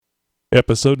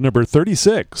Episode number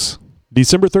 36,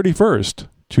 December 31st,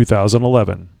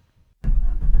 2011.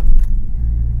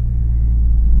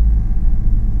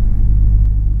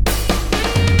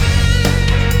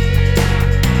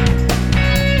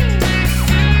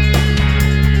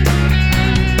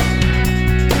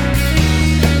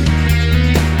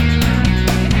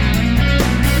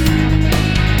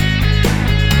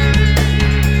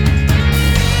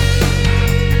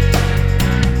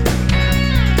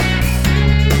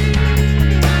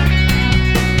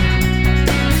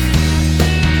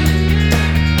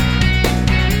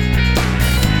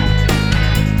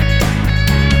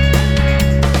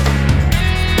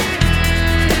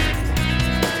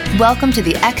 Welcome to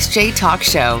the XJ Talk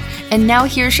Show. And now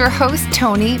here's your host,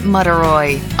 Tony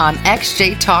Mutteroy on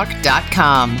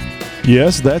xjtalk.com.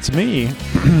 Yes, that's me.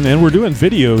 And we're doing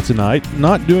video tonight.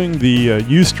 Not doing the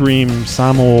Ustream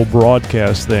simul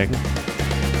broadcast thing,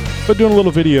 but doing a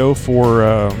little video for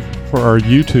our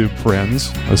YouTube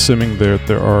friends, assuming that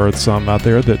there are some out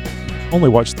there that only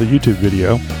watch the YouTube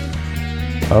video.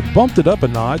 Bumped it up a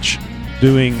notch,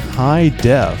 doing high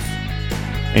def.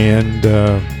 And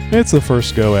it's the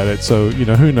first go at it, so,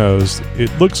 who knows? It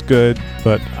looks good,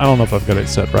 but I don't know if I've got it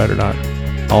set right or not.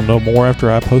 I'll know more after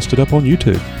I post it up on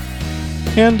YouTube.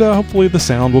 And hopefully the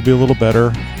sound will be a little better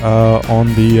on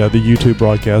the YouTube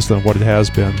broadcast than what it has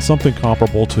been. Something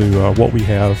comparable to what we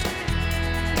have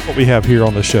here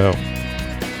on the show.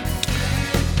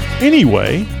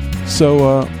 Anyway,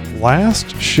 so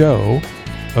last show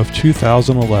of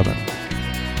 2011.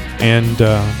 And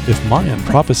if Mayan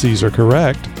prophecies are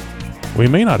correct, we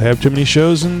may not have too many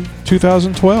shows in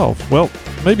 2012. Well,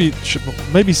 maybe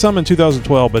some in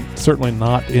 2012, but certainly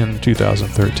not in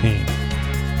 2013.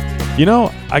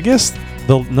 I guess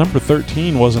the number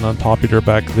 13 wasn't unpopular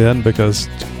back then because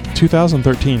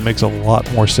 2013 makes a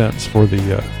lot more sense for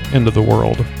the end of the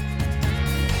world.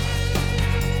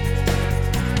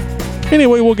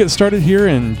 Anyway, we'll get started here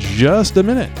in just a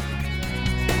minute.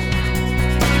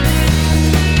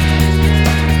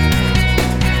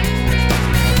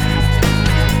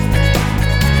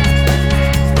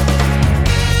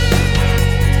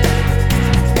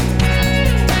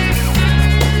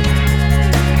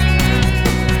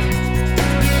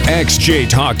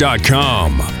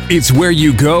 XJTalk.com. It's where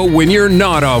you go when you're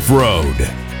not off-road.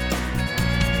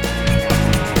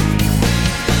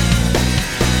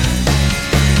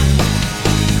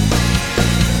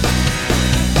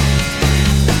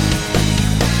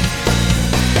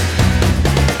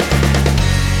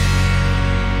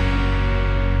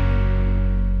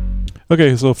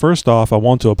 Okay, so first off, I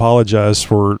want to apologize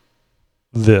for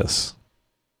this.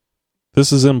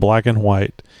 This is in black and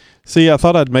white. See, I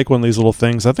thought I'd make one of these little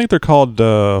things. I think they're called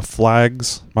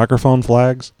flags, microphone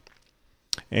flags.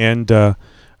 And I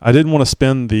didn't want to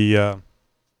spend the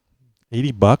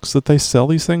 $80 that they sell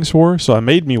these things for, so I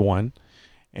made me one.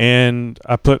 And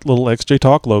I put little XJ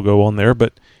Talk logo on there,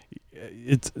 but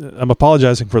I'm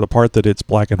apologizing for the part that it's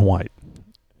black and white.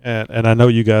 And I know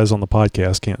you guys on the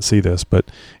podcast can't see this, but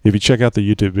if you check out the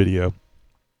YouTube video,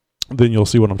 then you'll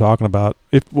see what I'm talking about.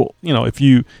 If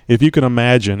you can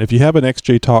imagine, if you have an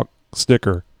XJ Talk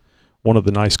sticker, one of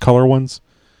the nice color ones,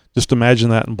 just imagine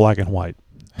that in black and white.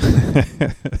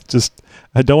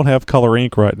 I don't have color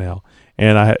ink right now,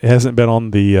 and it hasn't been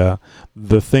on the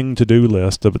thing to do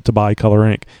list to buy color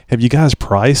ink. Have you guys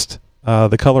priced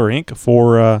the color ink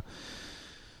for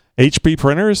HP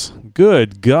printers?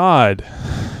 Good God!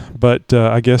 But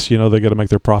I guess they got to make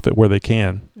their profit where they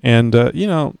can, and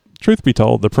truth be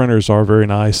told, the printers are very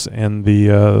nice, and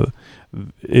the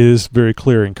is very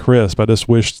clear and crisp. I just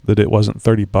wish that it wasn't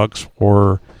 $30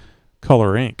 for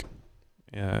color ink.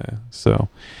 So,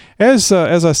 as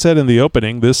I said in the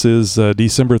opening, this is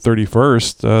December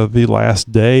 31st, the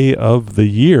last day of the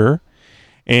year,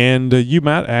 and you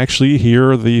might actually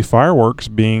hear the fireworks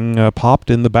being popped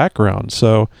in the background.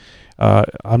 So,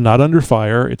 I'm not under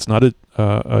fire. It's not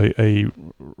a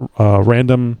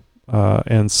random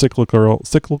and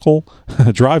cyclical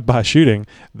drive-by shooting.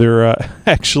 They're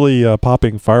actually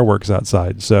popping fireworks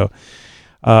outside. So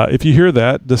if you hear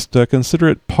that, just consider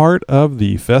it part of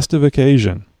the festive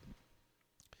occasion.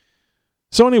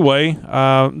 So anyway,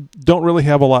 don't really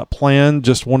have a lot planned.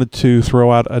 Just wanted to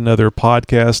throw out another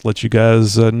podcast, let you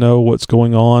guys know what's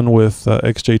going on with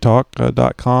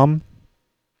xjtalk.com.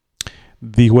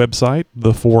 The website,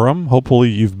 the forum. Hopefully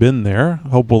you've been there.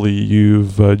 Hopefully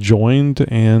you've joined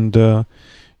and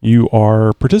you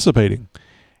are participating.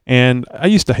 And I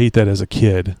used to hate that as a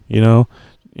kid.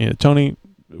 Tony,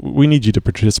 we need you to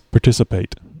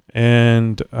participate.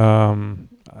 And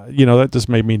that just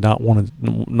made me not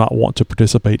want to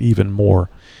participate even more.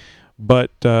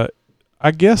 But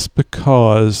I guess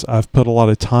because I've put a lot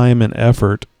of time and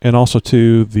effort, and also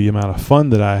to the amount of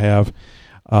fun that I have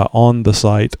on the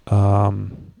site,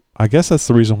 I guess that's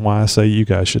the reason why I say you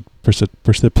guys should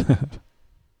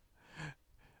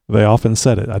They often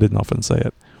said it. I didn't often say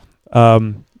it.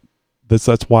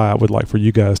 That's why I would like for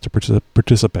you guys to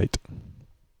participate.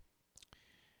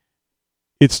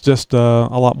 It's just a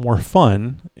lot more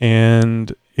fun,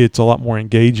 and it's a lot more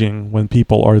engaging when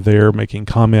people are there making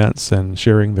comments and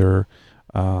sharing their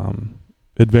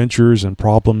adventures and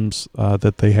problems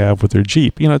that they have with their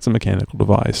Jeep. You know, it's a mechanical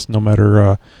device. No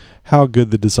matter how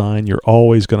good the design, you're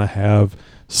always going to have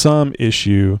some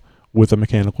issue with a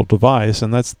mechanical device,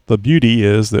 and that's the beauty,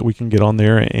 is that we can get on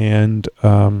there and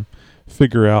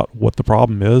figure out what the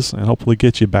problem is and hopefully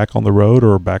get you back on the road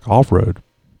or back off-road.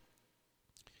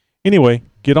 Anyway,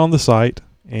 get on the site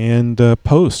and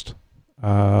post.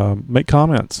 Make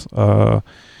comments.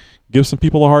 Give some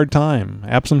people a hard time.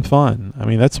 Have some fun. I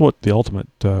mean, that's what the ultimate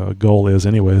goal is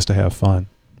anyway, is to have fun.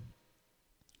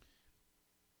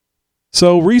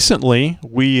 So recently,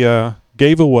 we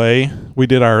we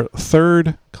did our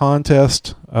third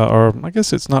contest, or I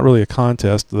guess it's not really a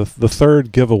contest, the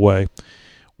third giveaway.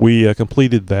 We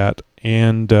completed that,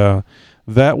 and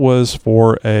that was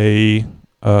for a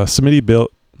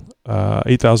Smitty-built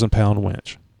 8,000-pound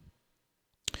winch.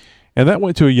 And that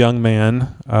went to a young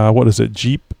man,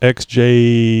 Jeep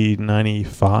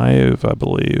XJ95, I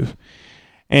believe.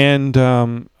 And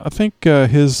I think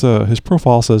his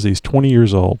profile says he's 20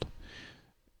 years old.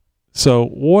 So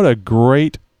what a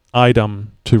great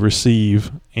item to receive,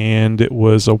 and it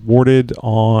was awarded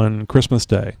on Christmas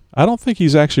Day. I don't think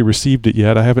he's actually received it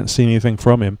yet. I haven't seen anything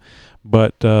from him,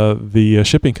 but the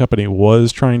shipping company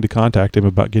was trying to contact him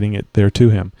about getting it there to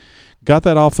him. Got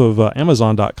that off of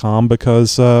Amazon.com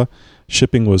because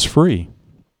shipping was free.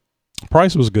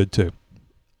 Price was good too.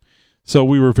 So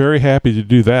we were very happy to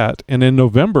do that. And in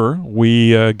November,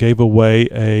 we gave away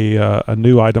a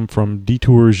new item from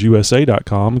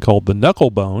DetoursuSA.com called the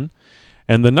Knucklebone.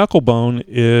 And the Knucklebone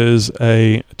is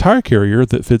a tire carrier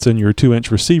that fits in your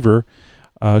 2-inch receiver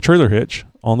trailer hitch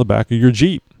on the back of your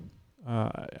Jeep.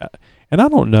 And I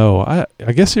don't know. I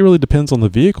guess it really depends on the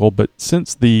vehicle, but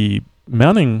since the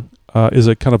mounting is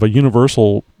a kind of a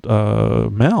universal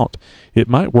mount, it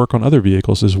might work on other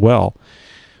vehicles as well.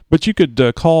 But you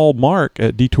could call Mark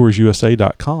at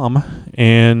DetoursuSA.com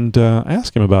and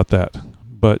ask him about that.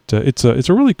 But it's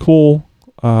a really cool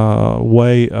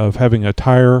way of having a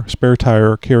spare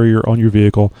tire carrier on your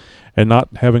vehicle, and not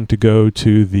having to go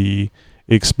to the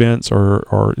expense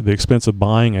or the expense of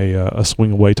buying a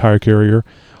swing away tire carrier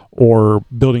or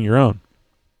building your own.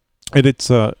 And it's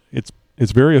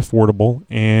very affordable,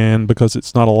 and because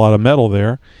it's not a lot of metal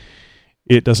there,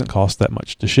 it doesn't cost that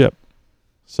much to ship.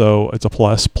 So it's a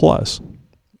plus,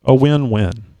 a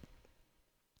win-win.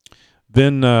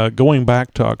 Then going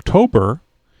back to October,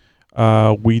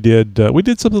 we did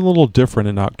something a little different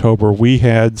in October. We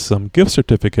had some gift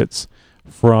certificates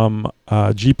from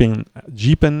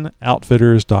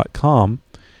JeepinOutfitters.com,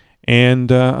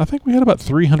 and I think we had about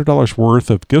 $300 worth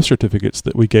of gift certificates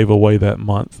that we gave away that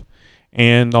month.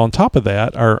 And on top of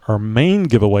that, our main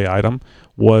giveaway item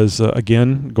was,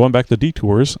 again, going back to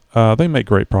Detours, they make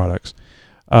great products.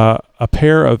 A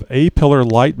pair of A-pillar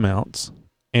light mounts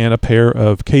and a pair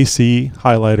of KC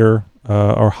highlighter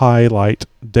or Highlight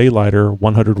Daylighter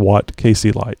 100-watt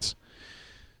KC lights.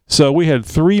 So we had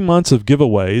 3 months of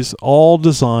giveaways, all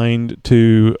designed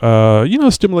to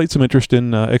stimulate some interest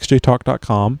in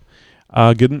xjtalk.com.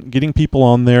 Getting people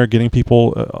on there, getting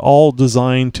people all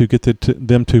designed to get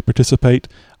them to participate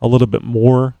a little bit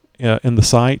more in the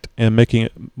site and making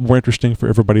it more interesting for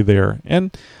everybody there.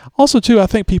 And also, too, I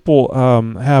think people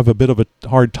have a bit of a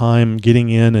hard time getting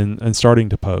in and starting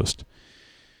to post.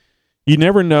 You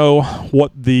never know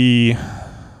what the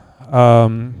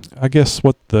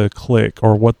click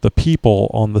or what the people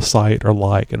on the site are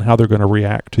like and how they're going to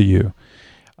react to you.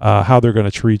 How they're going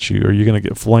to treat you. Are you going to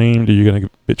get flamed? Are you going to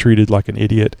get treated like an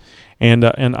idiot? And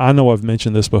I know I've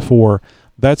mentioned this before.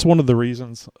 That's one of the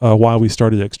reasons why we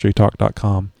started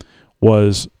xjtalk.com,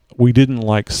 was we didn't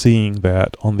like seeing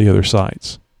that on the other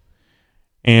sites.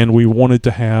 And we wanted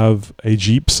to have a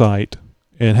Jeep site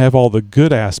and have all the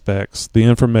good aspects, the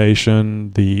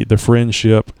information, the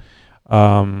friendship,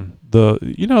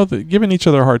 the giving each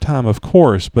other a hard time, of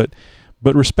course, but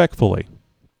respectfully.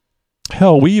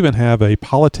 Hell, we even have a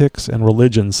politics and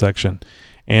religion section,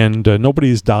 and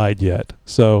nobody's died yet.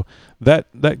 So that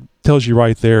tells you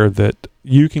right there that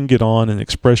you can get on and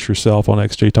express yourself on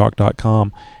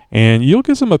xjtalk.com, and you'll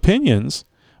get some opinions,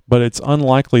 but it's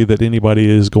unlikely that anybody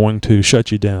is going to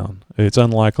shut you down. It's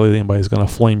unlikely that anybody's going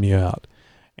to flame you out.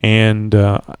 And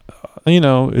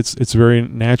it's very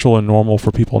natural and normal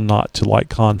for people not to like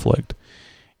conflict.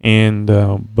 And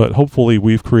but hopefully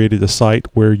we've created a site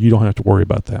where you don't have to worry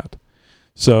about that.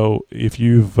 So if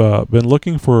you've been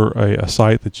looking for a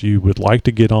site that you would like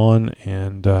to get on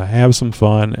and have some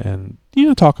fun and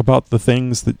talk about the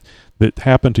things that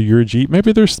happen to your Jeep,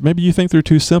 maybe you think they're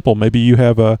too simple. Maybe you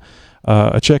have a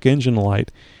check engine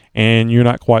light and you're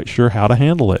not quite sure how to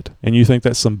handle it, and you think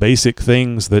that's some basic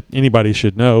things that anybody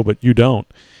should know, but you don't.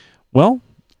 Well,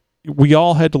 we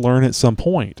all had to learn at some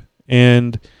point,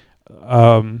 and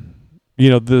the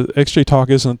XJ Talk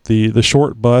isn't the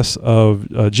short bus of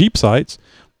Jeep sites,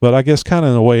 but I guess kind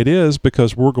of in a way it is,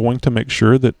 because we're going to make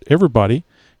sure that everybody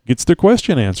gets their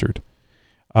question answered.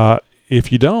 If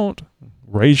you don't,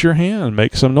 raise your hand,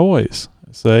 make some noise.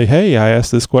 Say, hey, I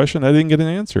asked this question, I didn't get an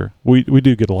answer. We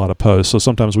do get a lot of posts, so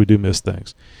sometimes we do miss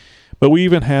things. But we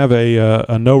even have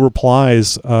a no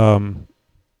replies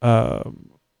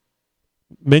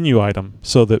menu item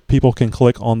so that people can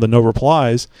click on the no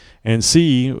replies and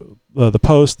see the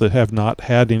posts that have not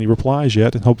had any replies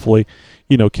yet, and hopefully,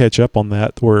 catch up on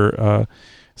that where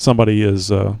somebody has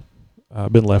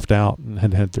been left out and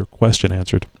had their question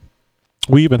answered.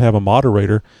 We even have a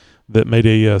moderator that made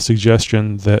a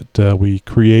suggestion that we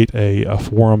create a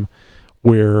forum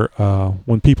where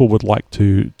when people would like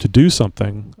to do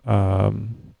something,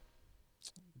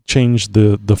 change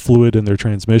the fluid in their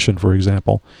transmission, for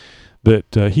example,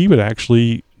 that he would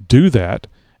actually do that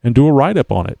and do a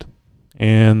write-up on it.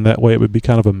 And that way it would be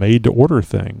kind of a made-to-order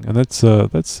thing. And that's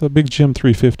a Big Jim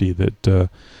 350 that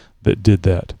did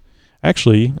that.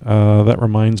 Actually, that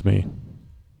reminds me.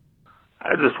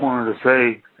 I just wanted to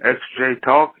say XJ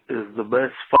Talk is the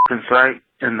best fucking site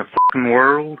in the fucking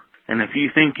world. And if you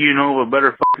think you know of a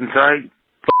better fucking site,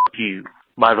 fuck you.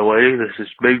 By the way, this is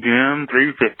Big Jim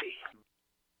 350.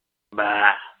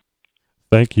 Bye.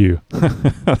 Thank you.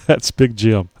 That's Big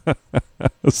Jim.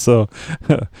 So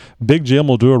Big Jim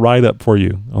will do a write-up for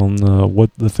you on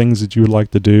what the things that you would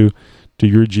like to do to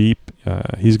your Jeep.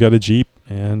 He's got a Jeep,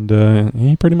 and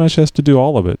he pretty much has to do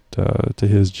all of it to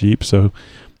his Jeep. So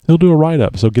he'll do a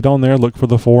write-up. So get on there, look for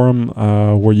the forum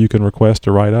where you can request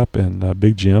a write-up, and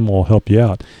Big Jim will help you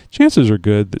out. Chances are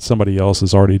good that somebody else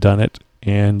has already done it,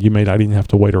 and you may not even have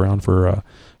to wait around for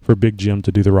Big Jim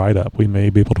to do the write-up. We may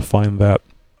be able to find that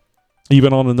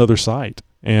even on another site,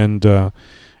 and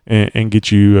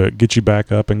get you back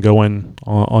up and going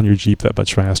on your Jeep that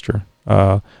much faster.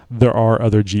 There are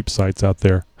other Jeep sites out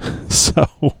there, so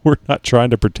we're not trying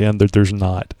to pretend that there's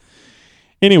not.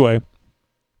 Anyway,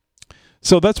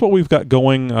 so that's what we've got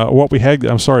going. What we had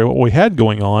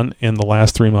going on in the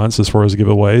last 3 months as far as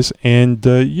giveaways. And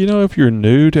if you're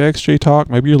new to XJ Talk,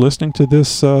 maybe you're listening to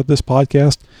this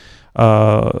podcast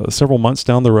several months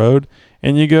down the road,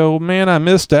 and you go, man, I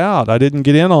missed out. I didn't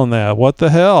get in on that. What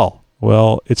the hell?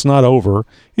 Well, it's not over.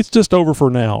 It's just over for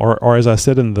now. Or as I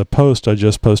said in the post I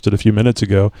just posted a few minutes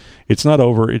ago, it's not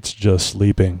over. It's just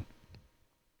sleeping.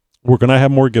 We're going to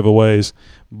have more giveaways,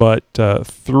 but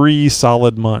 3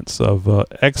 solid months of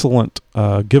excellent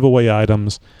giveaway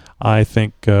items. I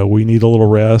think we need a little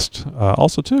rest.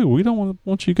 Also, too, we don't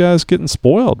want you guys getting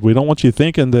spoiled. We don't want you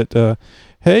thinking that,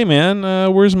 hey, man,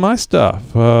 where's my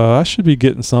stuff? I should be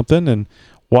getting something. And,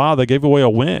 wow, they gave away a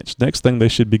winch. Next thing they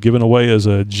should be giving away is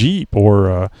a Jeep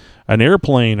or an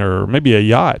airplane or maybe a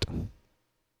yacht.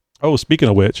 Oh, speaking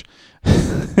of which,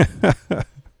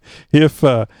 if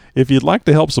you'd like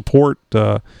to help support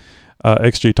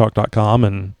xjtalk.com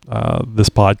and this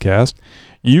podcast,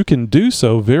 you can do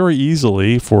so very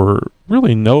easily for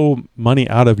really no money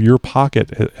out of your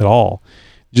pocket at all.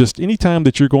 Just anytime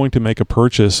that you're going to make a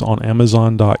purchase on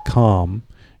Amazon.com,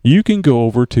 you can go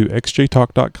over to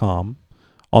xjtalk.com.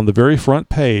 On the very front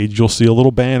page, you'll see a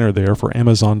little banner there for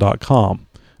Amazon.com.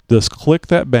 Just click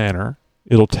that banner.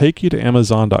 It'll take you to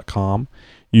Amazon.com.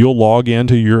 You'll log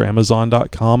into your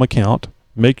Amazon.com account,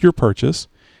 make your purchase,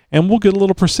 and we'll get a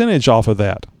little percentage off of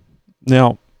that.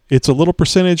 Now, it's a little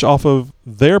percentage off of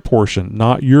their portion,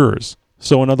 not yours.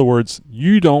 So in other words,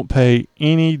 you don't pay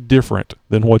any different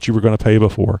than what you were going to pay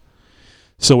before.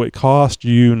 So it cost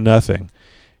you nothing.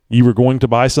 You were going to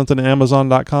buy something at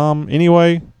Amazon.com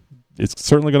anyway. It's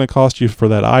certainly going to cost you for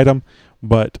that item,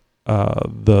 but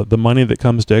the money that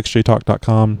comes to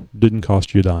xjtalk.com didn't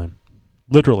cost you a dime.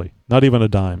 Literally, not even a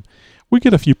dime. We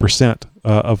get a few percent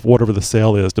of whatever the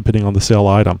sale is, depending on the sale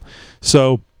item.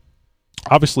 So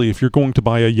obviously, if you're going to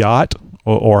buy a yacht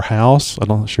or house, I'm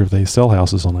not sure if they sell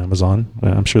houses on Amazon.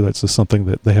 I'm sure that's just something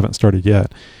that they haven't started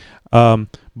yet.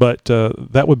 But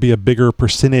that would be a bigger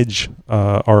percentage,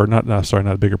 not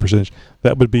a bigger percentage.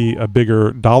 That would be a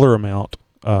bigger dollar amount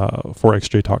for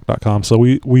xjtalk.com. So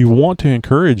we want to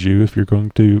encourage you, if you're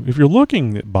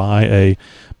looking to buy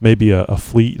maybe a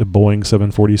fleet of Boeing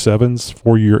 747s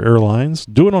for your airlines,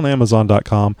 do it on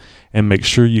Amazon.com and make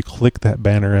sure you click that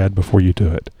banner ad before you do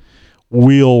it.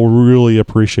 We'll really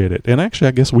appreciate it. And actually,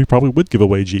 I guess we probably would give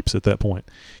away Jeeps at that point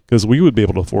because we would be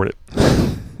able to afford it.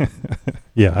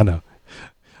 Yeah, I know.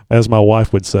 As my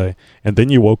wife would say. And then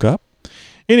you woke up.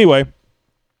 Anyway,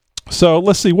 so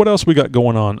let's see what else we got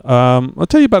going on. I'll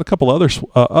tell you about a couple other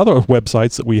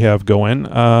websites that we have going.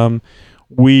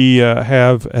 We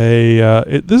have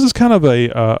this is kind of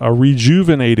a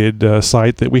rejuvenated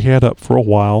site that we had up for a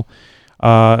while.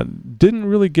 Didn't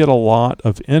really get a lot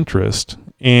of interest,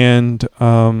 and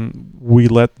we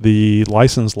let the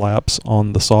license lapse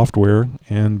on the software,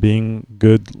 and being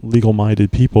good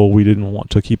legal-minded people, we didn't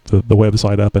want to keep the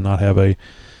website up and not have a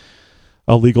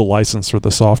legal license for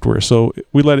the software. So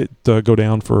we let it go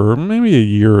down for maybe a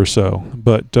year or so.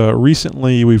 But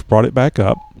recently we've brought it back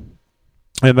up,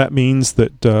 and that means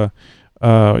that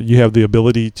you have the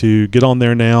ability to get on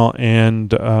there now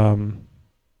and, I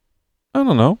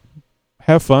don't know,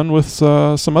 have fun with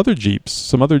some other Jeeps,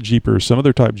 some other Jeepers, some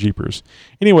other type Jeepers.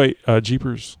 Anyway,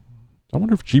 Jeepers. I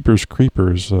wonder if Jeepers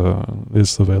Creepers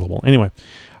is available. Anyway,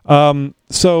 so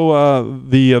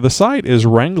the site is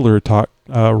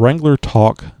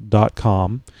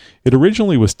WranglerTalk.com. It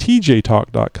originally was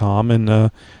TJTalk.com,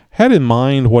 and had in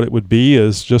mind what it would be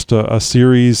as just a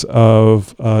series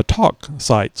of talk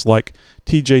sites like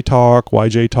TJ Talk,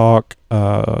 YJ Talk,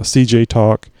 CJ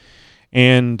Talk.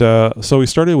 And so we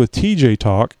started with TJ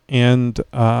Talk, and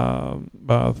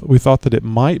we thought that it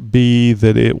might be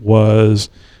that it was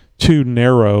too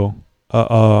narrow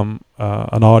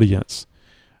an audience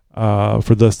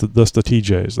for the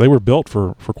TJs. They were built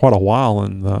for quite a while,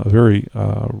 and a very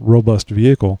robust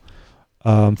vehicle.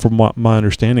 From my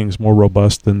understanding, is more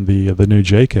robust than the new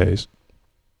JKs,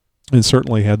 and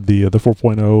certainly had the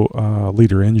 4.0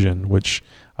 liter engine, which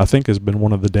I think has been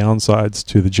one of the downsides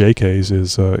to the JKs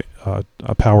is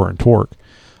power and torque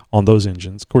on those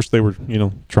engines. Of course, they were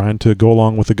trying to go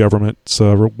along with the government's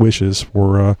wishes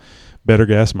for better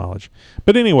gas mileage.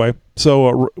 But anyway,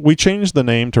 so we changed the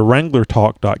name to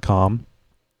WranglerTalk.com,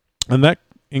 and that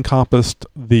encompassed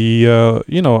the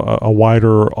a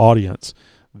wider audience,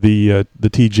 the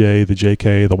TJ, the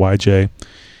JK, the YJ,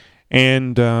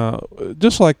 and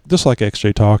just like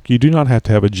XJ Talk, you do not have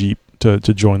to have a Jeep to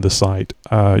join the site.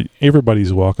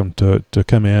 Everybody's welcome to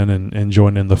come in and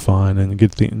join in the fun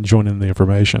and join in the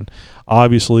information.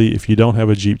 Obviously, if you don't have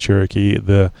a Jeep Cherokee,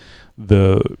 the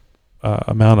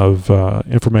amount of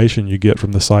information you get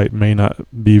from the site may not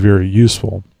be very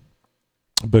useful,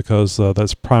 because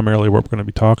that's primarily what we're going to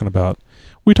be talking about.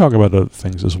 We talk about other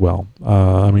things as well.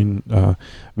 Man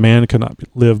cannot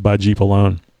live by Jeep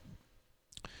alone.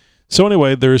 So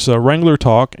anyway, there's Wrangler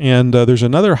Talk, and there's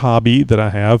another hobby that I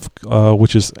have,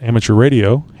 which is amateur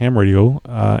radio, ham radio,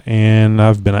 and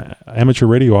I've been an amateur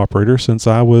radio operator since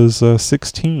I was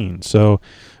 16. So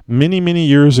many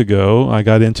years ago, I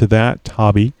got into that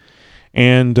hobby,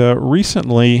 and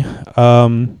recently,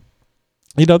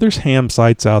 there's ham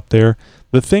sites out there.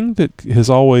 The thing that has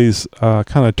always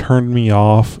kind of turned me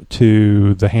off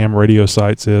to the ham radio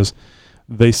sites is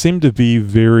they seem to be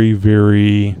very,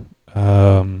 very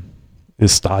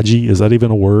stodgy. Is that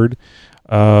even a word?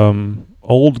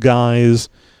 Old guys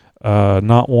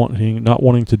not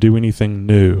wanting to do anything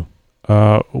new,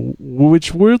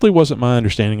 which weirdly wasn't my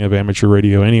understanding of amateur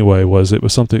radio anyway. It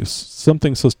was something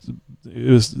that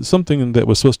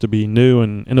was supposed to be new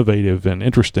and innovative and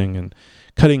interesting and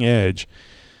cutting edge.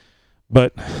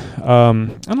 But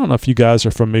I don't know if you guys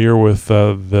are familiar with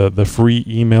the free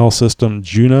email system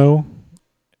Juno.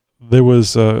 There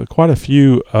was quite a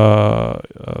few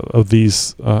of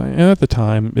these, and at the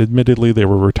time, admittedly, they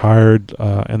were retired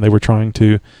and they were trying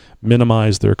to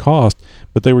minimize their cost,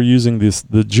 but they were using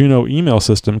the Juno email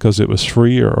system because it was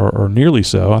free or nearly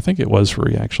so. I think it was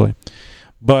free, actually.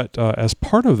 But as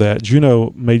part of that,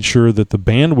 Juno made sure that the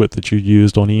bandwidth that you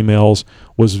used on emails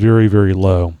was very, very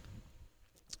low.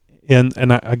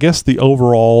 And I guess the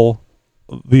overriding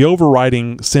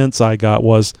sense I got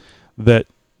was that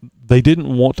they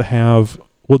didn't want to have,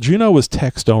 Juno was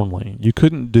text only. You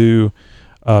couldn't do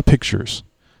pictures.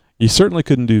 You certainly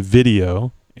couldn't do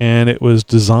video, and it was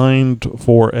designed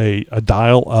for a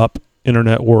dial-up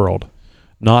internet world,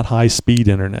 not high-speed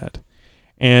internet.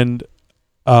 And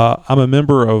I'm a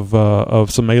member of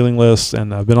some mailing lists,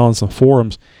 and I've been on some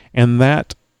forums, and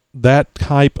that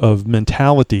type of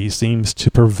mentality seems to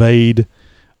pervade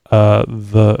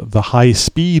the high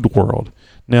speed world.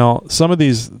 Now, some of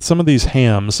these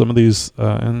hams,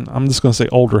 and I'm just going to say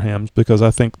older hams because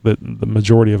I think that the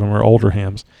majority of them are older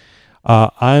hams.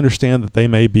 I understand that they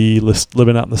may be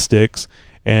living out in the sticks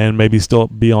and maybe still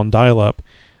be on dial-up.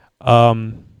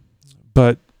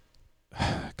 But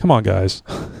come on, guys.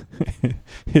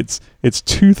 It's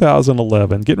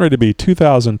 2011, getting ready to be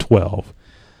 2012.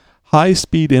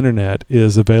 High-speed internet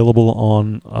is available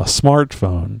on a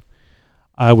smartphone.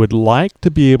 I would like to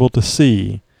be able to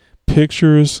see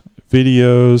pictures,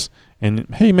 videos, and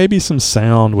hey, maybe some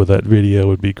sound with that video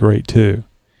would be great too.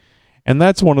 And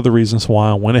that's one of the reasons why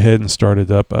I went ahead and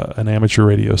started up an amateur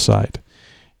radio site.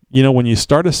 You know, when you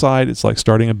start a site, it's like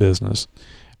starting a business.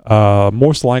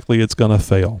 Most likely it's going to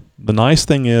fail. The nice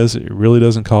thing is it really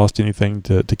doesn't cost anything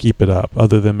to keep it up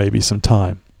other than maybe some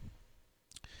time.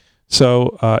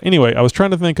 So anyway, I was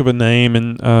trying to think of a name,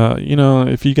 and you know,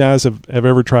 if you guys have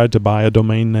ever tried to buy a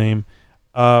domain name,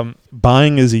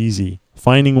 buying is easy.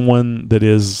 Finding one that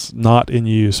is not in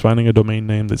use, finding a domain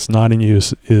name that's not in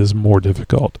use is more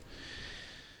difficult.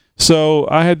 So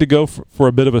I had to go for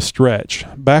a bit of a stretch.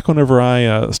 Back whenever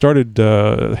I started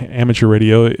amateur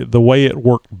radio, the way it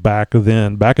worked back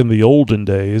then, back in the olden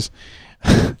days,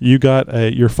 you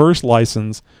got your first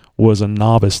license was a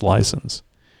novice license.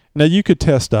 Now, you could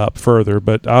test up further,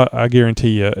 but I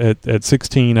guarantee you, at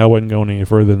 16, I wasn't going any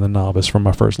further than the novice for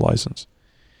my first license.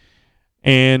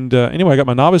 And anyway, I got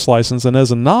my novice license, and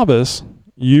as a novice,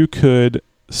 you could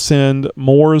send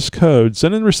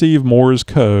and receive Morse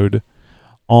code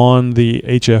on the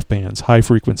HF bands,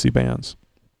 high-frequency bands.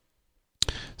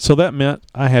 So that meant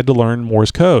I had to learn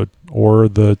Morse code, or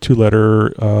the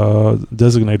two-letter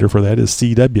designator for that is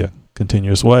CW,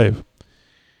 continuous wave.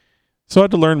 So I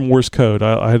had to learn Morse code.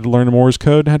 I had to learn Morse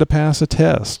code and had to pass a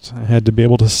test. I had to be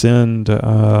able to send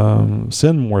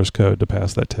Morse code to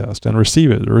pass that test and receive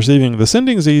it. The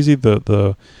sending is easy.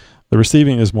 The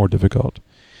receiving is more difficult.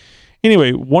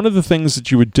 Anyway, one of the things that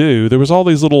you would do, there was all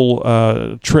these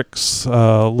little tricks,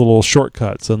 little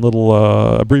shortcuts, and little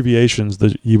abbreviations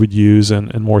that you would use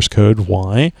in Morse code.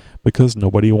 Why? Because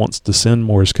nobody wants to send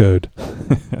Morse code.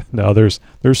 Now, there's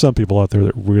some people out there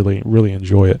that really, really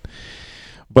enjoy it.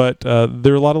 But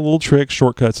there are a lot of little tricks,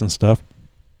 shortcuts, and stuff.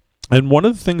 And one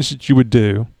of the things that you would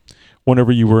do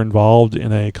whenever you were involved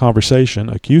in a conversation,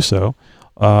 a QSO,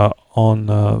 on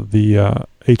the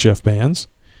HF bands,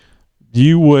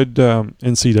 you would, in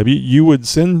CW, you would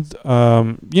send,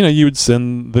 you would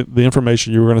send the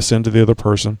information you were going to send to the other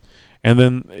person. And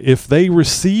then if they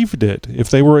received it, if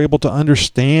they were able to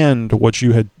understand what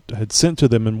you had sent to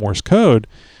them in Morse code,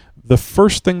 the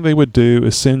first thing they would do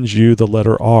is send you the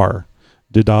letter R.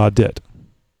 Dit.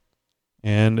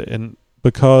 And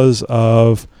because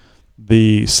of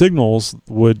the signals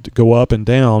would go up and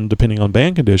down depending on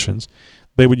band conditions,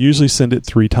 they would usually send it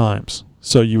 3 times.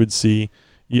 So you would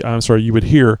you would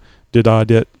hear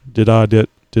dit.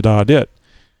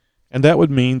 And that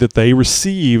would mean that they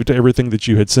received everything that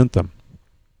you had sent them.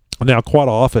 Now, quite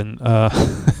often,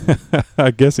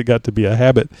 I guess it got to be a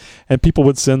habit, and people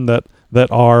would send that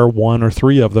R, 1 or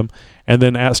 3 of them, and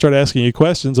then start asking you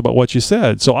questions about what you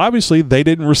said. So obviously, they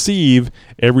didn't receive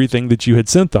everything that you had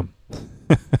sent them.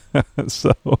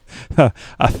 So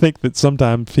I think that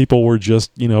sometimes people were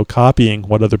just, copying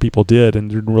what other people did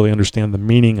and didn't really understand the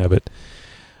meaning of it,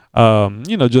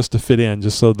 just to fit in,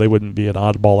 just so they wouldn't be an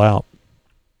oddball out.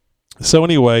 So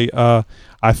anyway,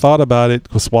 I thought about it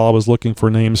while I was looking for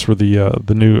names for the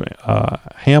new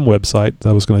ham website that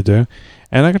I was going to do,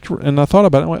 and I thought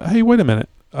about it. And went, hey, wait a minute!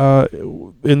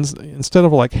 Instead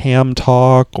of like ham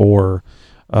talk or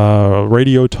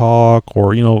radio talk,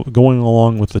 or going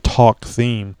along with the talk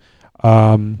theme,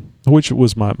 which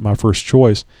was my first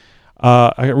choice,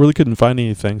 I really couldn't find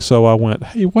anything. So I went,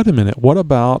 hey, wait a minute! What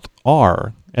about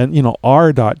R? And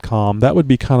R.com, that would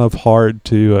be kind of hard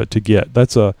to get.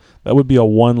 That would be a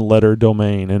 1-letter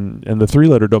domain, and the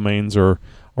 3-letter domains are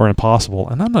impossible.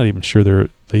 And I'm not even sure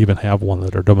they even have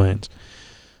 1-letter domains.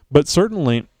 But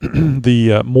certainly,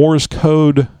 the Morse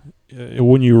code,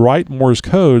 when you write Morse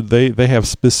code, they have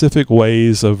specific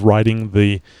ways of writing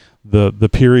the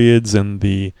periods and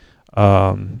the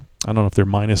I don't know if they're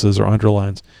minuses or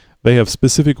underlines. They have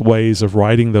specific ways of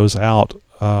writing those out.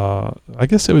 I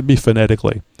guess it would be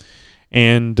phonetically.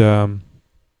 And I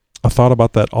thought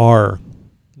about that R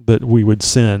that we would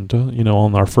send,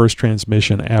 on our first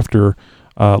transmission after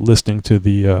listening to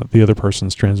the other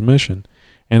person's transmission.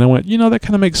 And I went, that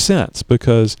kind of makes sense,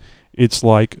 because it's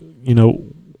like,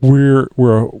 we're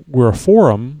a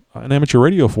forum, an amateur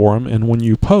radio forum, and when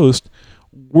you post,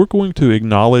 we're going to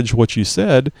acknowledge what you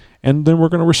said, and then we're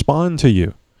going to respond to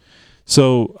you.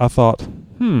 So I thought,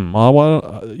 3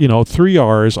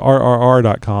 R's,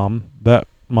 rrr.com, that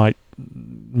might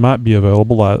be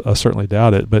available. I certainly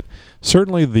doubt it, but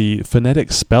certainly the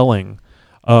phonetic spelling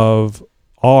of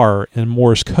R in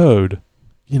Morse code,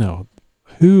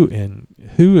 who in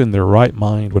their right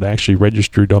mind would actually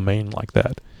register a domain like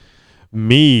that?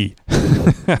 Me.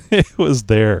 It was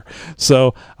there.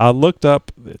 So I looked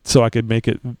up so I could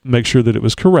make sure that it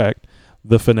was correct,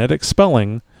 the phonetic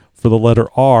spelling for the letter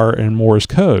R in Morse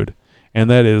code, and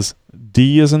that is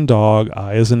D as in dog,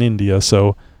 I as in India.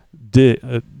 So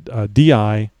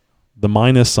DI, the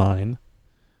minus sign,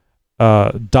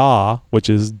 DA, which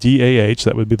is DAH,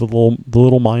 that would be the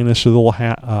little minus or the little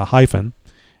hyphen,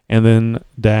 and then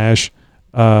dash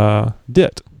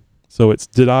DIT. So it's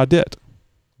ditadit,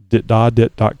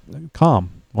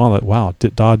 ditdadit.com. Wow,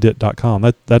 ditdadit.com.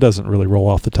 That doesn't really roll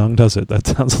off the tongue, does it? That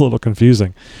sounds a little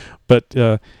confusing. But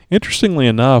interestingly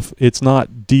enough, it's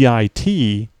not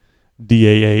DIT,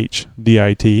 DAH,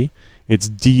 DIT. It's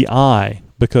DI,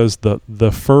 because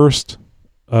the first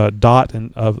dot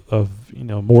of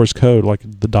Morse code, like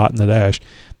the dot and the dash,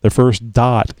 the first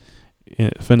dot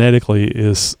phonetically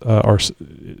is or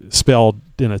spelled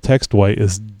in a text way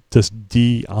is just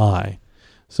DI.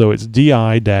 So it's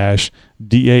DI dash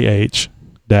DAH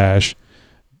dash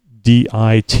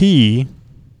DIT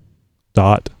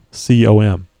dot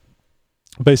COM.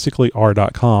 Basically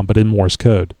R.com, but in Morse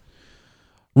code.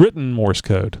 Written Morse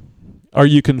code. Are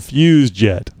you confused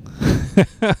yet?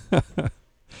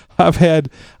 I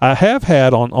have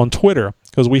had on Twitter,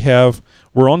 because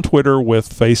we're on Twitter with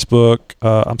Facebook.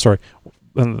 I'm sorry,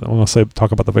 I'm going to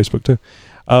talk about the Facebook too.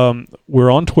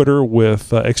 We're on Twitter with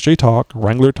XJ Talk,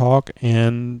 Wrangler Talk,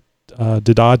 and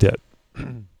Didadit.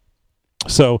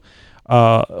 So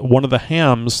one of the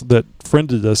hams that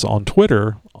friended us on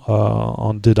Twitter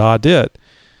on Didadit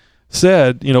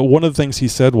said, one of the things he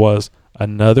said was,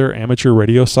 another amateur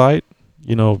radio site?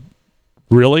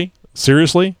 Really?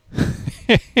 Seriously?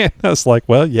 And I was like,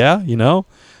 well, yeah,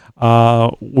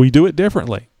 we do it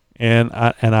differently. And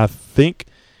I think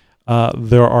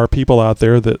there are people out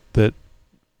there that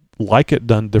like it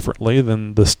done differently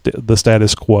than the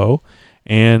status quo.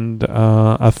 And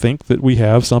I think that we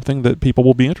have something that people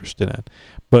will be interested in.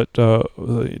 But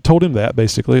told him that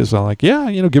basically. It's like,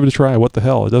 yeah, give it a try. What the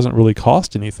hell? It doesn't really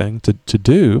cost anything to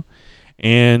do.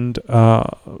 And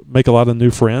make a lot of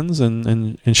new friends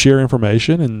and share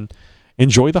information and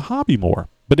enjoy the hobby more.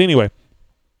 But anyway,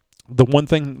 the one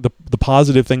thing, the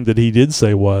positive thing that he did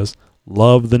say was,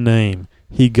 love the name.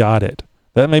 He got it.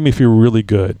 That made me feel really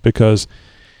good, because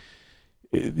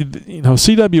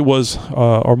CW was,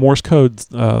 or Morse code,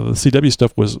 the CW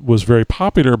stuff was very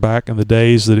popular back in the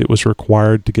days that it was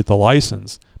required to get the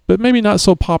license. But maybe not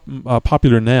so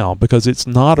popular now, because it's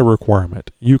not a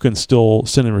requirement. You can still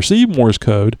send and receive Morse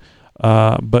code,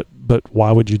 but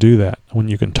why would you do that when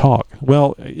you can talk?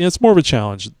 Well, it's more of a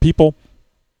challenge. People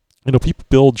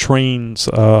build trains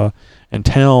and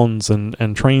towns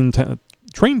and train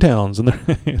towns in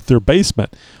their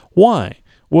basement. Why?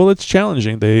 Well, it's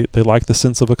challenging. They like the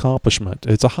sense of accomplishment.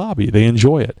 It's a hobby. They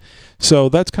enjoy it. So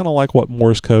that's kind of like what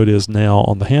Morse code is now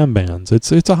on the ham bands.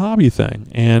 It's a hobby thing.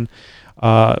 And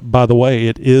by the way,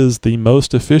 it is the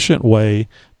most efficient way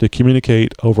to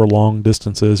communicate over long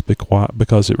distances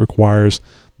because it requires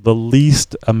the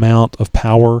least amount of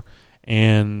power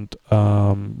and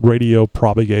radio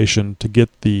propagation to get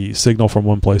the signal from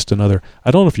one place to another.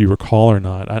 I don't know if you recall or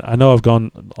not. I know I've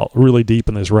gone really deep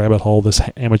in this rabbit hole, this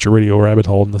amateur radio rabbit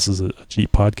hole, and this is a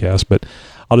cheap podcast, but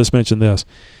I'll just mention this.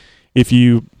 If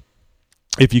you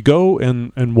go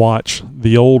and watch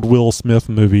the old Will Smith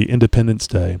movie, Independence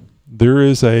Day, there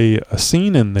is a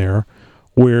scene in there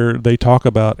where they talk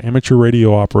about amateur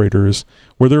radio operators,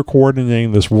 where they're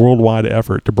coordinating this worldwide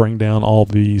effort to bring down all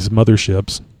these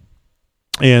motherships.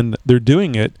 And they're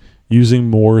doing it using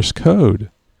Morse code.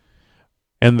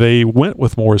 And they went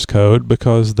with Morse code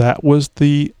because that was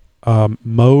the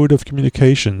mode of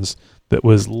communications that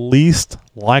was least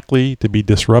likely to be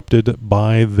disrupted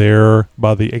by the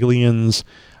aliens'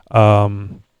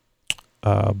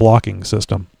 blocking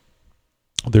system,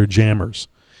 their jammers.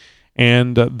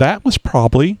 And that was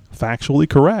probably factually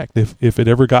correct. If it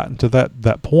ever gotten to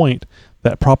that point,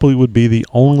 that probably would be the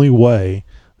only way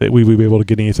that we would be able to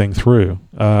get anything through.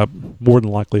 More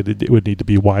than likely, it would need to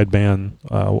be wideband,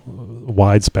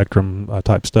 wide spectrum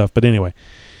type stuff. But anyway,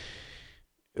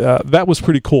 that was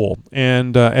pretty cool.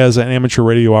 And as an amateur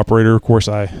radio operator, of course,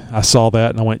 I saw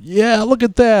that and I went, yeah, look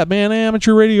at that, man.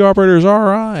 Amateur radio operators, all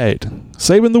right.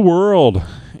 Saving the world.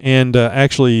 And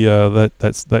actually,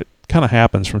 that kind of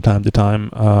happens from time to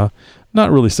time. Not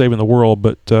really saving the world,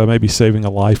 but maybe saving a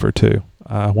life or two.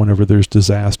 whenever there's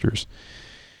disasters.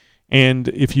 And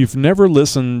if you've never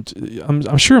listened,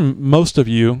 I'm sure most of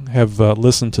you have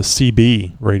listened to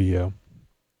CB radio.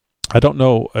 I don't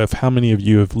know if how many of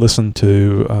you have listened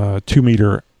to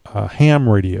 2-meter ham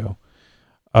radio.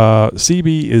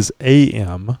 CB is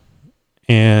AM,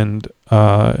 and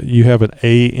you have an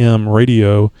AM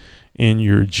radio in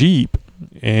your Jeep.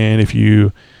 And if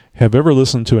you have ever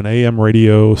listened to an AM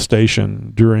radio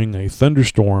station during a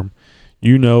thunderstorm,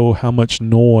 you know how much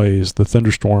noise the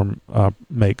thunderstorm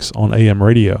makes on AM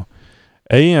radio.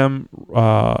 AM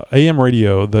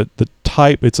radio, the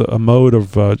type, it's a mode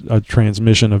of a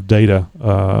transmission of data,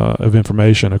 of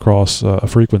information across a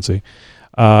frequency.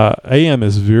 AM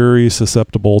is very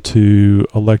susceptible to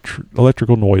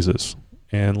electrical noises,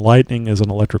 and lightning is an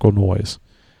electrical noise.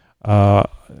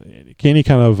 Any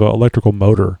kind of electrical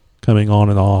motor coming on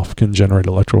and off can generate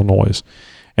electrical noise,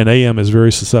 and AM is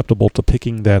very susceptible to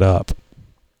picking that up.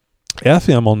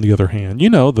 FM, on the other hand, you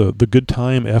know, the good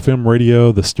time FM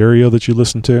radio, the stereo that you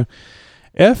listen to,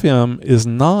 FM is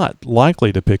not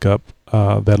likely to pick up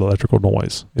that electrical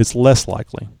noise. It's less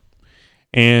likely.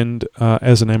 And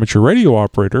as an amateur radio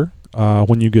operator,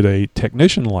 when you get a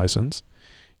technician license,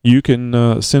 you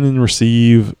can send and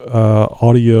receive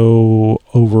audio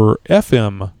over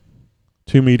FM,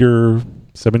 2-meter,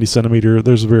 70 centimeter.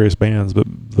 There's various bands, but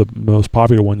the most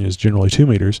popular one is generally 2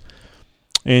 meters.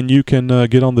 And you can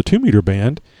get on the 2-meter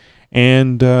band,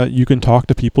 and you can talk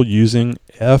to people using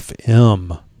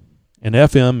FM. And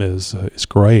FM is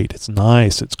great. It's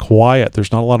nice. It's quiet.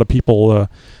 There's not a lot of people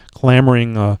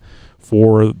clamoring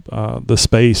for the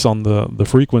space on the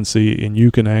frequency, and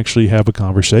you can actually have a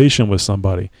conversation with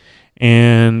somebody.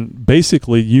 And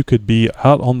basically, you could be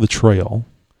out on the trail,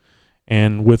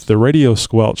 and with the radio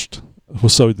squelched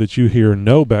so that you hear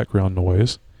no background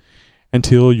noise,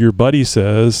 until your buddy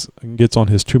gets on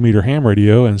his 2-meter ham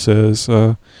radio and says,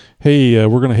 hey,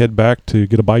 we're going to head back to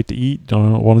get a bite to eat.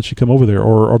 Why don't you come over there?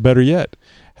 Or better yet,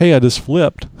 hey, I just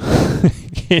flipped.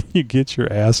 Can you get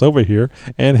your ass over here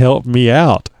and help me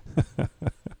out?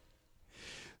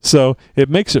 So it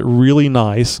makes it really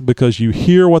nice because you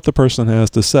hear what the person has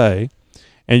to say,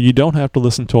 and you don't have to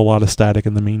listen to a lot of static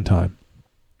in the meantime.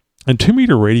 And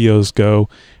 2-meter radios you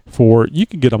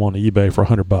can get them on eBay for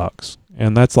 $100.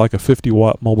 And that's like a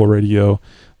 50-watt mobile radio.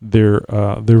 They're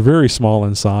very small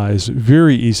in size,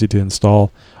 very easy to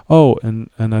install. Oh, and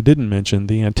I didn't mention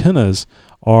the antennas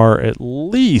are at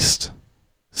least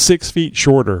 6 feet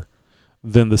shorter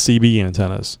than the CB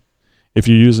antennas, if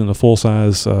you're using a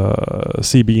full-size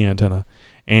CB antenna.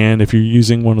 And if you're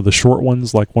using one of the short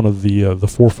ones, like one of the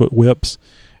 4-foot whips,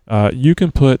 you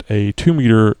can put a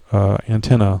 2-meter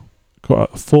antenna,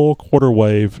 full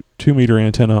quarter-wave 2-meter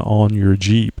antenna on your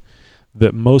Jeep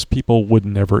that most people would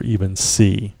never even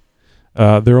see.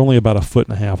 They're only about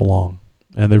 1.5 feet long,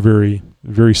 and they're very,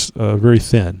 very, very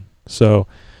thin. So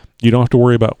you don't have to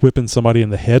worry about whipping somebody in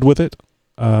the head with it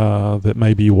that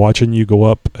may be watching you go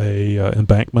up a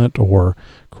embankment or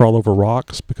crawl over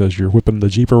rocks because you're whipping the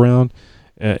Jeep around.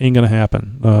 Ain't going to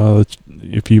happen.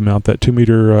 If you mount that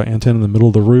 2-meter antenna in the middle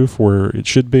of the roof where it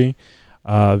should be,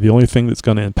 the only thing that's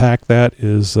going to impact that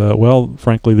is,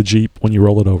 frankly, the Jeep when you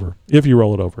roll it over. If you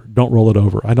roll it over. Don't roll it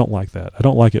over. I don't like that. I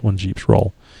don't like it when Jeeps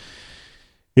roll.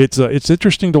 It's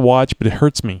interesting to watch, but it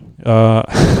hurts me.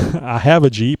 I have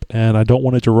a Jeep, and I don't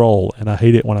want it to roll, and I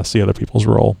hate it when I see other people's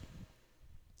roll.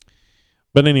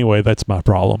 But anyway, that's my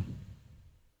problem.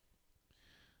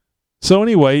 So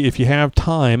anyway, if you have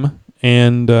time,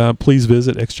 and please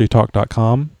visit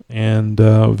xjtalk.com. and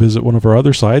visit one of our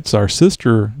other sites, our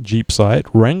sister Jeep site,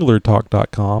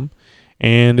 WranglerTalk.com.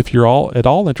 And if you're at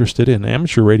all interested in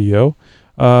amateur radio,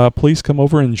 please come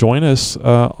over and join us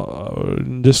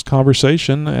in this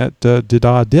conversation at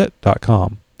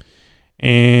didadit.com.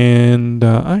 And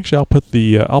actually, I'll put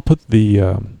the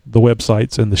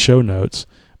websites in the show notes,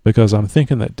 because I'm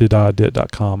thinking that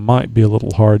didadit.com might be a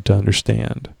little hard to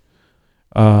understand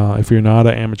if you're not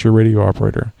an amateur radio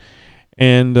operator.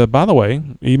 And by the way,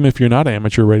 even if you're not an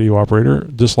amateur radio operator,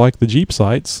 just like the Jeep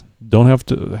sites, don't have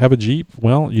to have a Jeep.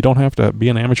 Well, you don't have to be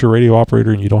an amateur radio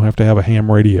operator, and you don't have to have a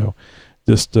ham radio.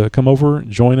 Just come over,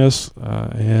 join us,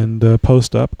 and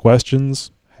post up questions.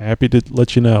 Happy to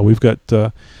let you know. We've got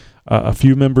a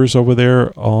few members over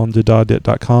there on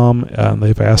didadit.com, and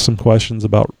they've asked some questions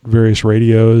about various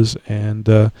radios,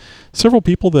 and several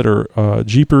people that are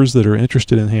Jeepers that are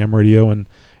interested in ham radio, and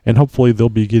hopefully they'll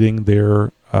be getting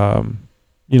their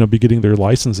their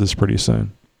licenses pretty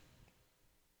soon.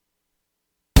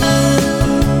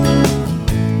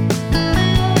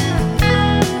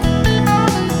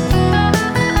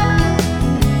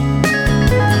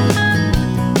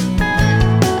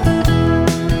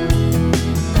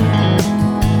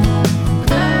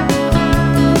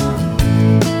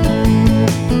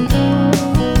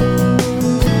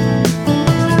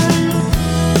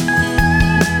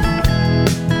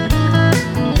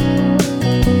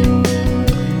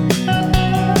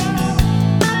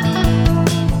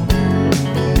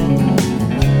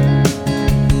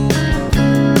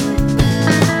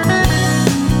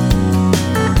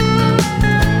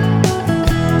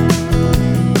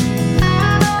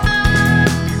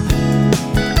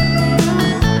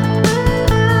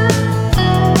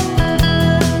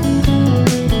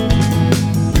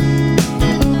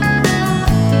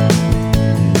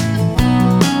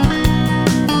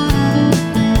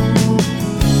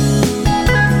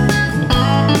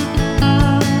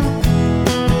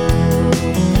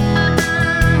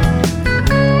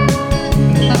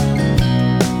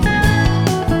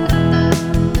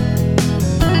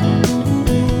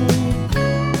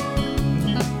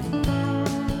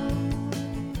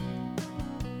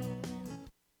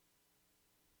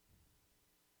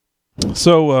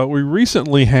 So we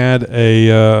recently had a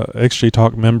XJ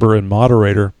Talk member and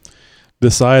moderator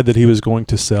decide that he was going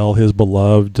to sell his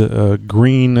beloved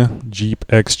green Jeep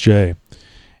XJ.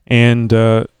 And,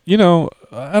 you know,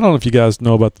 I don't know if you guys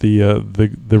know about the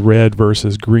red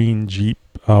versus green Jeep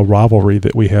rivalry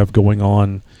that we have going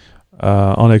on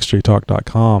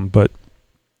xjtalk.com. But,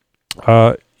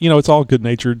 you know, it's all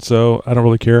good-natured, so I don't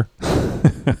really care.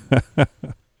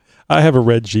 I have a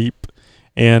red Jeep,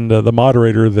 and the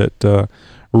moderator that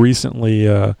recently,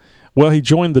 well, he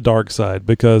joined the dark side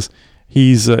because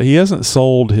he hasn't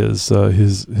sold his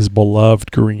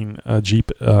beloved green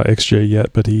Jeep XJ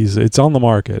yet, but it's on the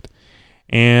market,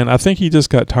 and I think he just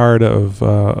got tired of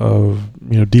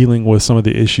you know, dealing with some of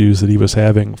the issues that he was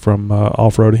having from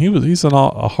off-road. He's a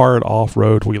hard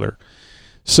off-road wheeler,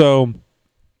 so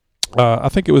I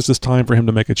think it was just time for him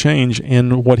to make a change.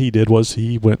 And what he did was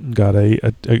he went and got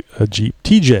a Jeep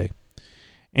TJ,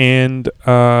 and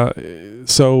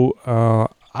so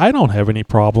I don't have any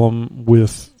problem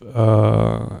with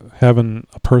having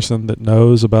a person that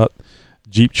knows about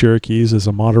Jeep Cherokees as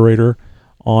a moderator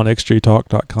on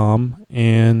xjtalk.com,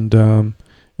 and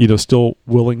you know, still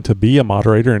willing to be a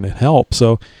moderator and help.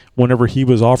 So whenever he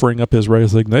was offering up his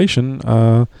resignation,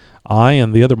 I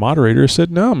and the other moderators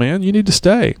said, "No, man, you need to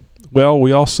stay." Well,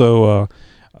 we also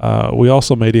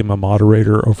made him a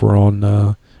moderator over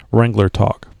on Wrangler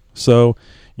Talk. So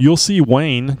you'll see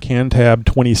Wayne Cantab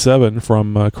 27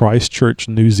 from Christchurch,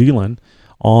 New Zealand,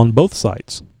 on both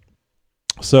sites.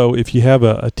 So if you have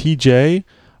a TJ,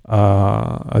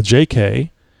 a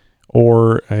JK,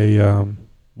 or a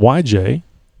YJ,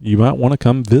 you might want to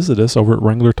come visit us over at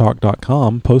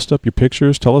WranglerTalk.com. Post up your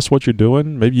pictures. Tell us what you're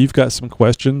doing. Maybe you've got some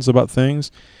questions about things.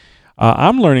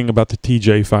 I'm learning about the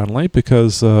TJ finally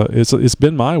because it's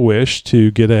been my wish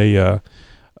to get a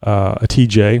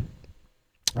TJ.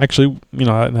 Actually, you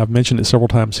know, and I've mentioned it several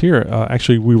times here.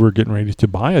 Actually, we were getting ready to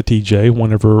buy a TJ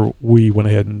whenever we went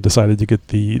ahead and decided to get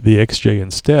the XJ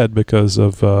instead because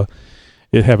of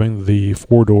it having the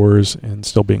 4 doors and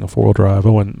still being a 4-wheel drive.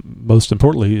 Oh, and most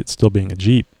importantly, it's still being a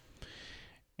Jeep.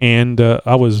 And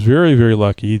I was very, very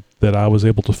lucky that I was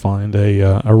able to find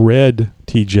a red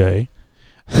TJ.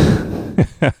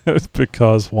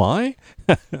 Because why?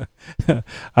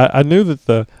 I knew that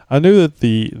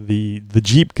the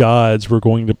Jeep gods were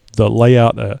going to lay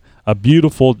out a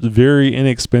beautiful, very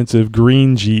inexpensive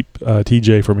green Jeep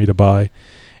TJ for me to buy,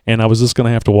 and I was just going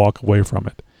to have to walk away from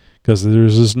it because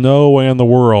there's just no way in the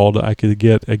world I could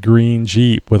get a green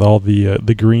Jeep with all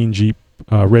the green Jeep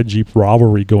red Jeep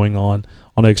rivalry going on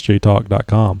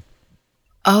xjtalk.com.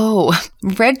 Oh,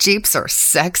 red Jeeps are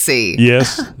sexy.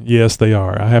 Yes, they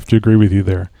are. I have to agree with you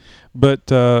there.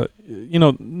 But, you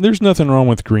know, there's nothing wrong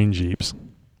with green Jeeps.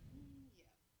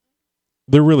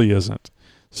 There really isn't.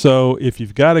 So if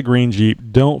you've got a green Jeep,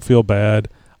 don't feel bad.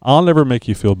 I'll never make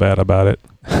you feel bad about it.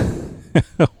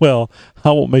 Well, I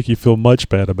won't make you feel much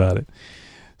bad about it.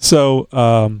 So,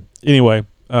 anyway,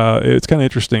 it's kind of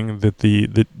interesting that the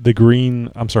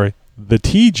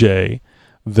TJ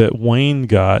that Wayne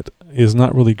got is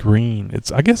not really green.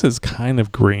 I guess it's kind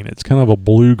of green. It's kind of a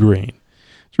blue-green.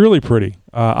 It's really pretty.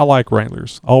 I like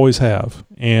Wranglers. Always have.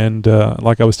 And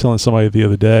like I was telling somebody the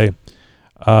other day,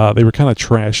 they were kind of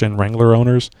trashing Wrangler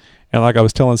owners. And like I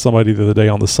was telling somebody the other day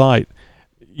on the site,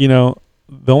 you know,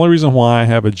 the only reason why I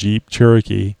have a Jeep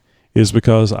Cherokee is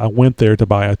because I went there to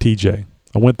buy a TJ.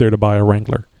 I went there to buy a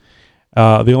Wrangler.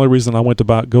 The only reason I went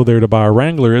to go there to buy a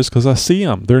Wrangler is because I see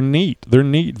them. They're neat. They're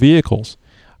neat vehicles.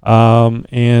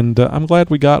 And I'm glad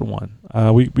we got one.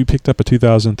 We picked up a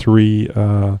 2003,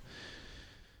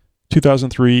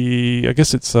 I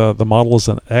guess it's, the model is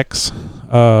an X,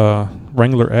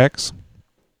 Wrangler X.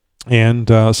 And,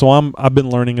 so I've been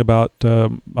learning about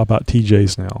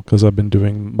TJs now because I've been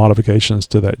doing modifications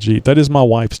to that Jeep. That is my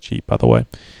wife's Jeep, by the way.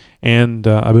 And,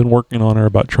 I've been working on her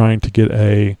about trying to get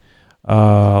a,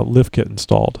 lift kit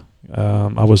installed.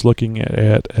 I was looking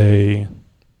at a,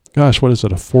 gosh, what is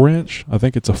it? A 4-inch? I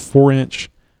think it's a 4-inch.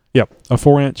 Yep, a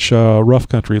 4-inch rough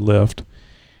country lift.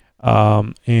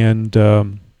 I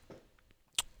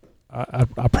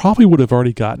probably would have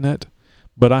already gotten it,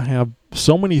 but I have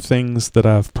so many things that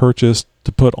I've purchased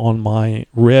to put on my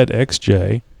red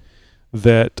XJ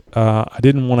that I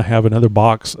didn't want to have another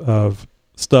box of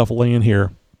stuff laying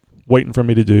here waiting for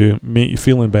me to do, me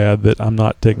feeling bad that I'm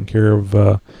not taking care of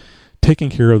the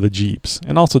Jeeps.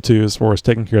 And also too, as far as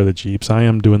taking care of the Jeeps, I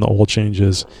am doing the oil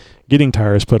changes, getting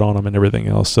tires put on them and everything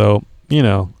else. So, you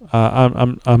know,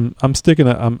 I'm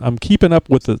keeping up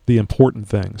with the important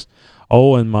things.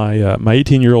 Oh, and my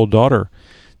 18-year-old daughter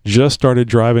just started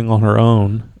driving on her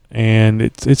own, and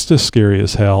it's just scary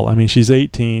as hell. I mean, she's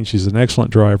 18, she's an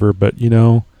excellent driver, but you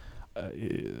know,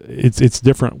 it's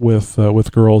different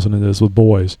with girls than it is with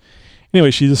boys.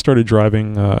 Anyway, she just started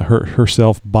driving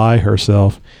herself by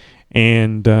herself,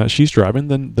 and she's driving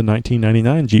the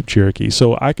 1999 Jeep Cherokee.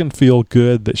 So I can feel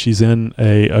good that she's in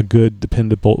a good,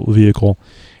 dependable vehicle,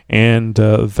 and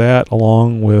that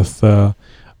along with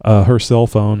her cell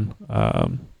phone,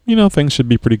 things should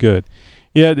be pretty good.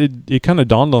 Yeah, it kind of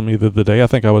dawned on me the other day. I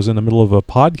think I was in the middle of a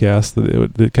podcast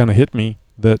that it kind of hit me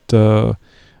that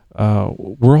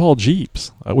we're all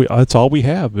Jeeps. That's all we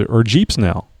have are Jeeps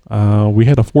now. We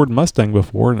had a Ford Mustang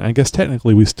before, and I guess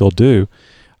technically we still do.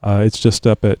 It's just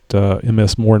up at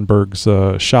M.S.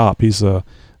 Morenberg's shop. He's the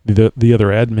other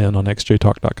admin on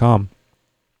xjtalk.com.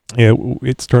 Yeah,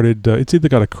 it started. It's either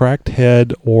got a cracked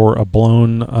head or a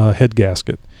blown head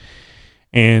gasket,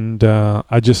 and I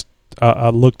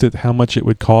looked at how much it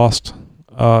would cost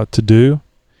to do,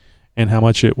 and how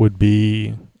much it would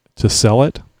be to sell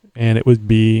it, and it would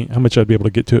be how much I'd be able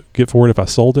to get for it if I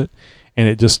sold it, and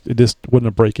it just wasn't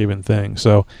a break even thing.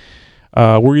 So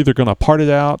we're either going to part it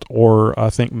out, or I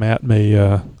think Matt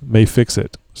may fix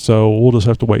it. So we'll just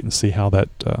have to wait and see how that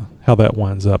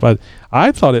winds up.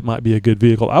 I thought it might be a good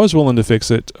vehicle. I was willing to fix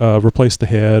it, replace the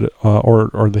head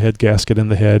or the head gasket in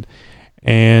the head,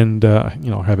 and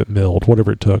have it milled,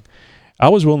 whatever it took. I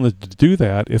was willing to do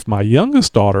that if my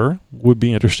youngest daughter would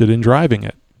be interested in driving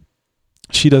it.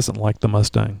 She doesn't like the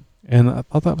Mustang, and I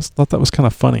thought that was kind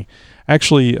of funny.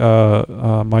 Actually,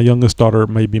 my youngest daughter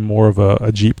may be more of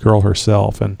a Jeep girl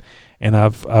herself, and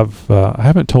I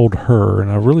haven't told her,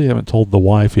 and I really haven't told the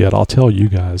wife yet. I'll tell you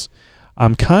guys.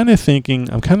 I'm kind of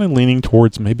leaning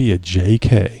towards maybe a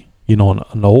JK,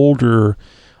 an older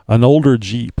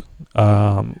Jeep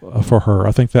for her.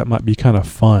 I think that might be kind of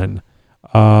fun.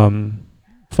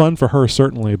 Fun for her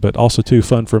certainly, but also too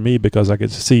fun for me because I get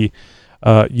to see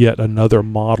yet another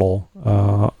model,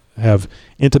 have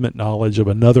intimate knowledge of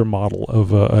another model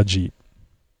of a Jeep.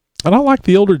 And I like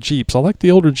the older Jeeps. I like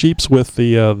the older Jeeps with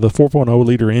the 4.0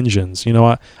 liter engines.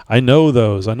 I know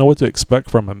those. I know what to expect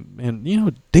from them, and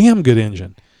damn good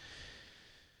engine.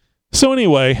 So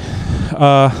anyway,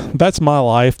 that's my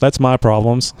life. That's my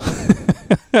problems.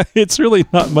 It's really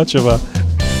not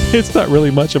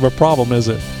really much of a problem, is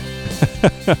it?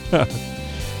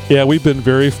 Yeah, we've been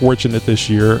very fortunate this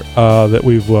year that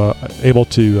we've able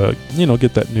to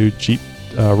get that new Jeep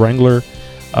Wrangler,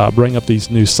 bring up these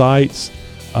new sites.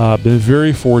 Been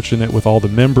very fortunate with all the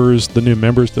new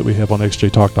members that we have on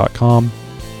xjtalk.com.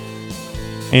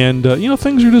 And,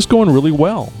 things are just going really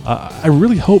well. I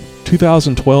really hope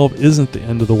 2012 isn't the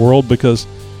end of the world because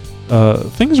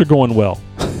things are going well.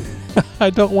 I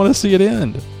don't want to see it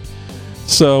end.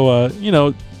 So,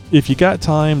 if you got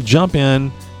time, jump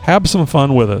in, have some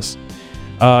fun with us.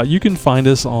 You can find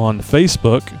us on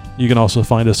Facebook. You can also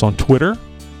find us on Twitter.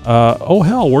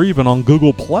 We're even on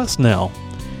Google Plus now.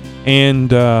 And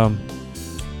the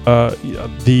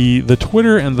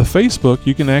Twitter and the Facebook,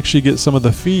 you can actually get some of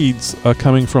the feeds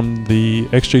coming from the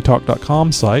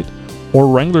xjtalk.com site or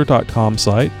wrangler.com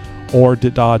site or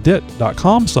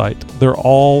didadit.com site. They're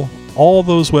all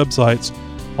those websites,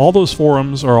 all those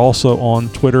forums are also on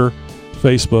Twitter,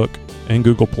 Facebook, and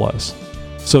Google Plus.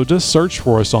 So just search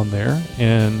for us on there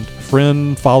and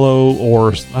friend, follow,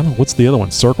 or I don't know, what's the other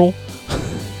one? Circle?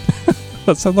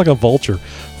 That sounds like a vulture.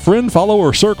 Friend, follow,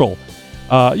 or circle.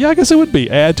 Yeah, I guess it would be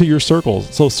add to your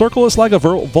circles. So circle us like a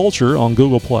vulture on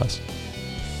Google Plus.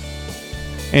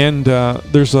 And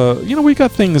there's we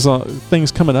got things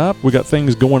coming up. We got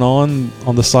things going on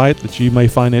the site that you may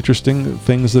find interesting.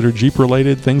 Things that are Jeep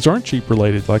related. Things aren't Jeep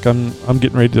related. Like I'm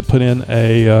getting ready to put in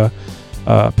a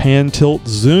pan tilt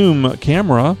zoom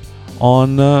camera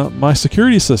on my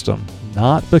security system.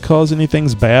 Not because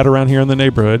anything's bad around here in the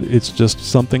neighborhood. It's just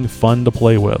something fun to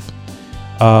play with.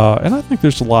 And I think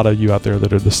there's a lot of you out there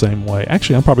that are the same way.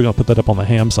 Actually, I'm probably going to put that up on the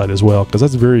ham site as well because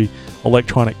that's a very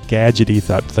electronic, gadgety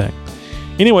type thing.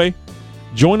 Anyway,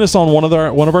 join us on one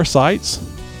of our sites.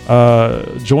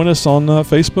 Join us on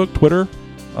Facebook, Twitter,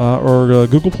 or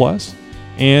Google Plus,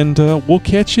 and we'll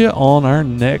catch you on our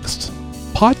next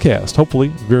podcast. Hopefully,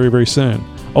 very, very soon.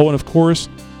 Oh, and of course,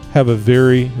 have a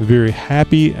very, very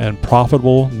happy and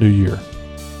profitable new year.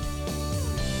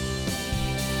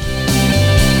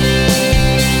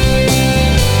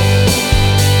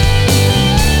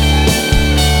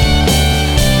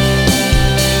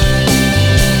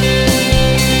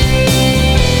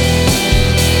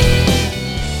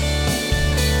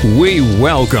 We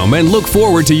welcome and look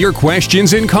forward to your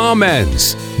questions and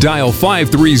comments. Dial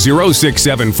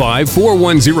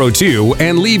 530-675-4102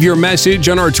 and leave your message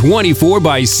on our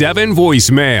 24/7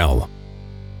 voicemail.